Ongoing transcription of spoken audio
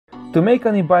To make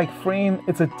an e-bike frame,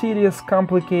 it's a tedious,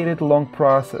 complicated, long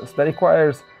process that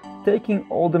requires taking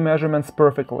all the measurements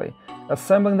perfectly,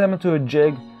 assembling them into a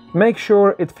jig, make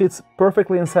sure it fits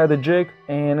perfectly inside the jig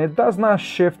and it does not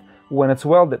shift when it's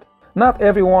welded. Not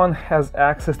everyone has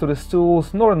access to these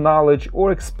tools, nor knowledge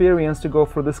or experience to go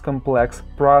through this complex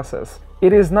process.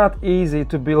 It is not easy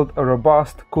to build a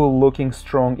robust, cool-looking,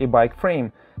 strong e-bike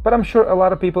frame, but I'm sure a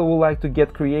lot of people would like to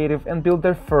get creative and build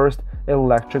their first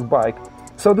electric bike.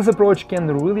 So this approach can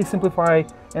really simplify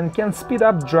and can speed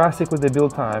up drastically the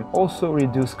build time, also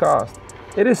reduce cost.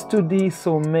 It is 2D,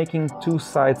 so making two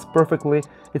sides perfectly,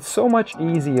 it's so much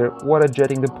easier water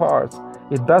jetting the parts.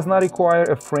 It does not require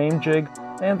a frame jig,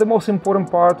 and the most important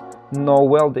part, no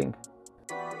welding.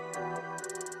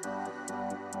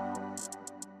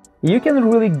 You can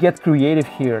really get creative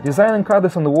here, design and cut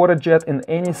this on the water jet in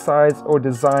any size or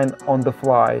design on the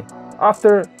fly.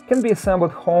 After, can be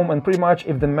assembled home and pretty much,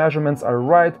 if the measurements are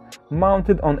right,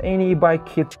 mounted on any e-bike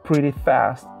kit pretty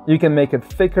fast. You can make it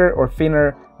thicker or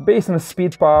thinner based on the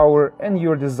speed, power and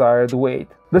your desired weight.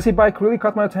 This e-bike really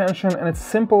caught my attention and its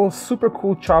simple, super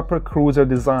cool chopper cruiser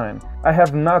design. I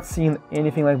have not seen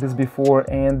anything like this before,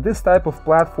 and this type of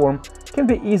platform can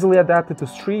be easily adapted to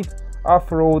street,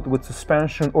 off-road with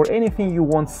suspension or anything you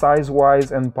want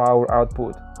size-wise and power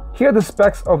output. Here are the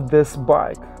specs of this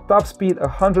bike. Top speed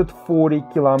 140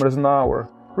 km an hour.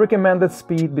 Recommended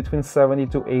speed between 70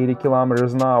 to 80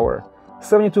 km an hour.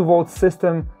 72-volt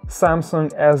system, Samsung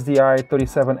SDI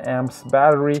 37 amps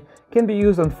battery, can be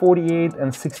used on 48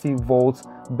 and 60 volts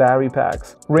battery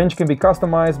packs. Range can be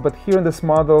customized, but here in this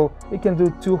model it can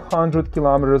do 200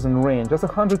 km in range, that's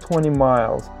 120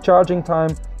 miles. Charging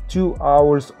time 2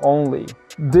 hours only.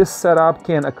 This setup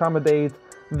can accommodate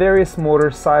various motor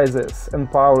sizes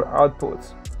and power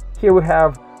outputs. Here we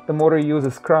have the motor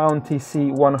uses Crown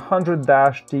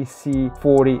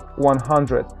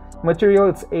TC100-TC40-100. Material,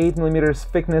 it's 8mm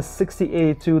thickness,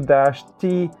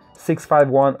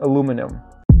 6082-T651 aluminum.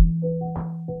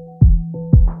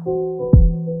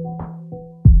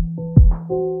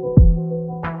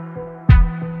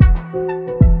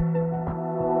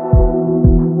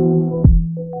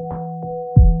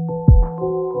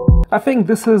 I think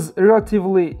this is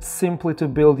relatively simply to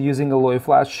build using alloy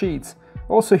flat sheets.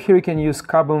 Also here you can use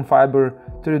carbon fiber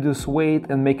to reduce weight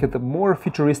and make it a more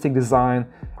futuristic design,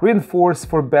 reinforced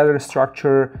for better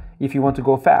structure if you want to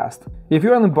go fast. If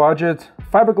you're on a budget,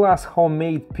 fiberglass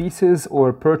homemade pieces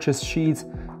or purchased sheets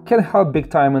can help big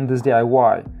time in this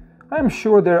DIY. I'm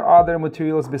sure there are other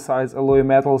materials besides alloy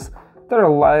metals that are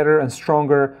lighter and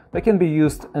stronger that can be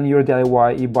used in your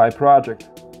DIY e-bike project,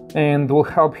 and will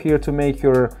help here to make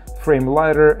your frame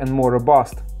lighter and more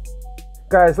robust.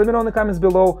 Guys, let me know in the comments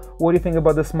below what you think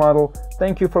about this model.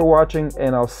 Thank you for watching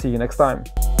and I'll see you next time.